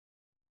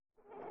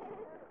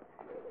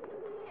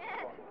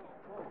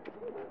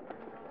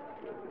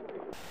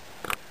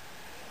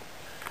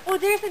Oh,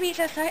 there's the beach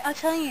outside. I'll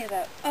tell you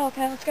about. Oh,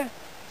 okay, let's go.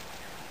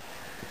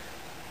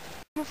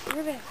 No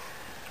service.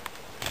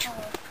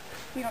 Oh,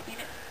 we don't need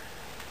it.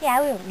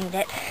 Yeah, we don't need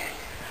it.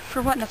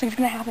 For what? Nothing's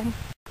gonna happen.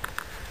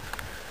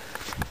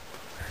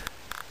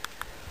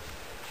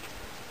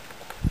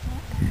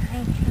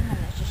 I'm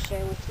gonna just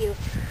share with you.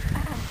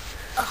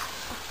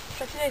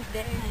 Such a nice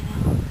day.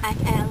 I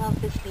know. I love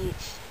this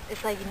beach.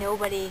 It's like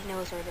nobody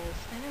knows where it is.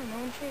 I know, no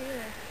one's here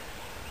either.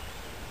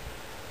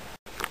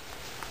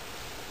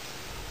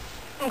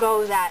 What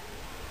was that?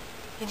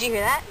 Did you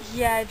hear that?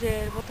 Yeah, I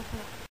did. What the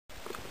fuck?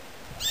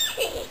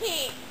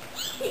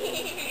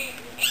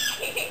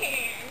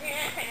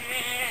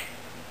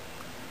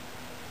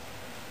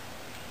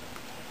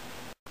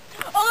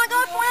 Oh my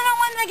god, why not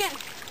one again?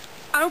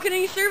 I don't get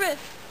any service.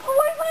 Oh,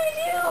 what did I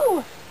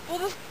do? Well,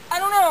 this, I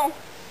don't know.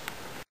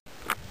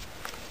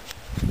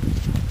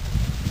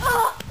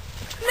 Oh,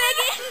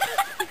 Megan!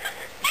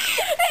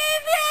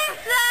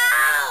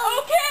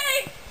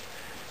 Okay!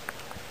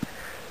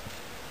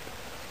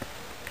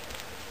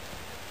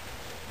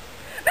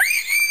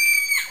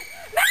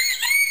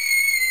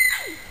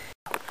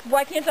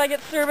 Why can't I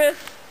get service?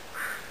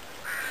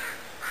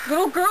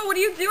 Little girl, what are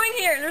you doing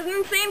here? There's an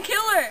insane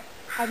killer.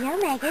 I know,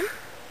 Megan.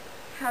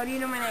 How do you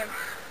know my name?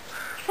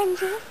 Friend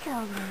Jay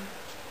told me.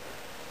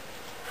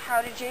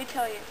 How did Jay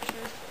tell you?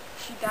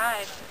 She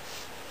died.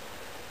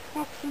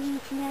 That's what you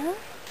need to know?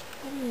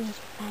 What do you need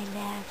to find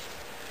out?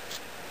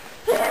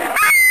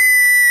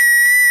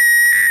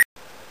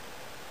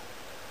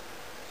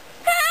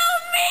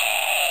 Help me!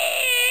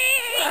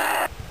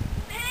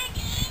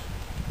 Megan!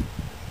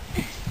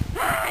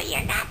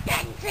 You're not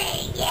done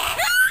saying yet!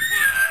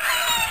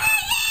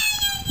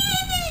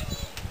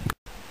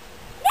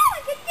 No,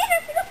 it's a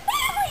dinner for the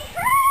family!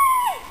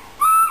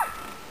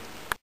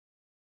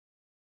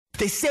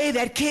 They say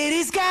that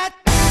kitty's got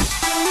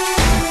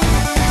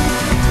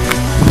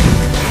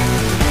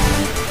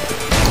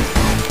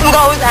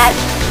What was that?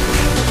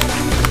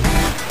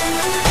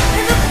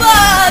 There's a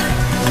bug!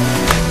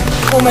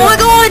 Oh my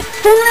god!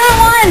 There's another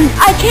one!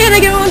 I can't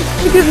get one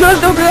because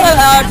there's no girl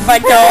out my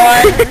door.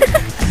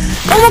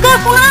 Oh my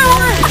god, another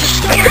one!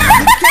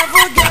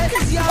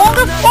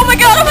 Oh my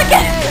god, oh my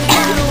god!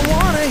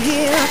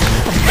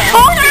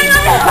 Oh my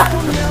god!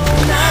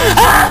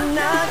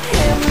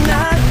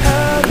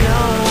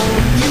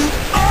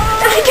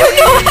 I don't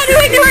know, how do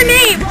I know her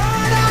name?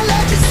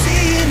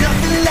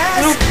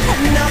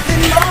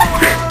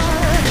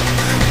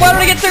 Why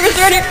don't I get service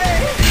around here?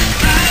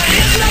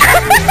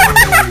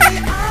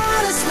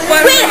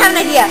 Wait, I have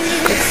an idea.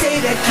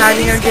 How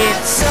do you know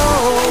James?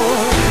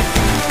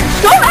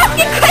 Don't ask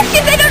me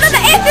questions I don't know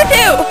the answer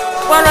to!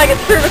 Why don't I get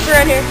service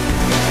around here?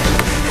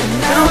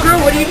 Little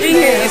girl, what are you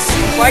doing here?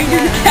 Why are you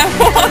doing the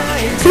catwalk?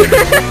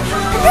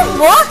 I'm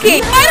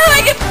walking! Why don't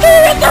I get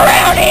service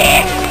around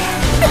here?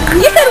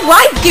 You said,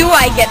 why do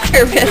I get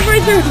service?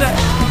 Right there, that.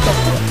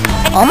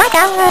 Oh my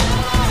god.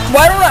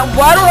 Why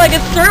don't I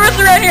get service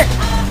around here?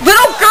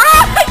 Little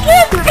girl, I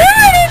can't do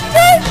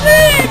anything!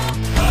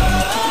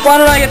 Why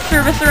don't I get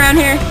service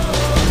around here?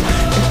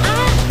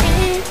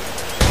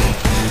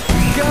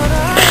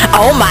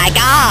 Oh my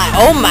god.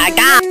 Oh my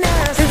god.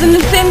 There's an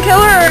insane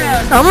killer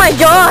around. Oh my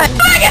god.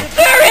 I get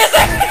serious!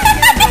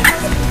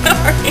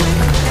 Sorry.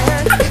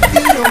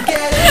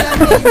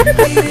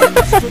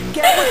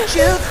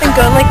 I'm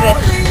going like this.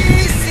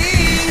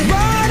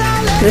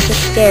 This is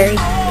scary.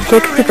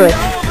 Look at the glitch.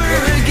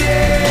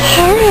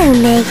 Hello,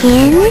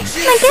 Megan. Oh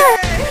my god.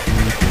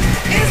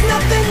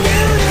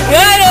 I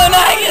don't know,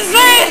 I can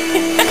say it!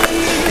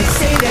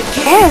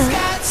 Oh.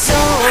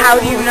 How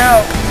do you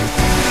know?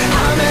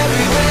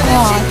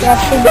 Oh,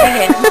 that's so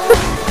Megan.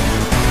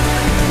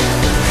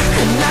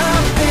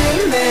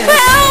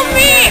 Help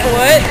me!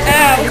 What?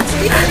 Ow.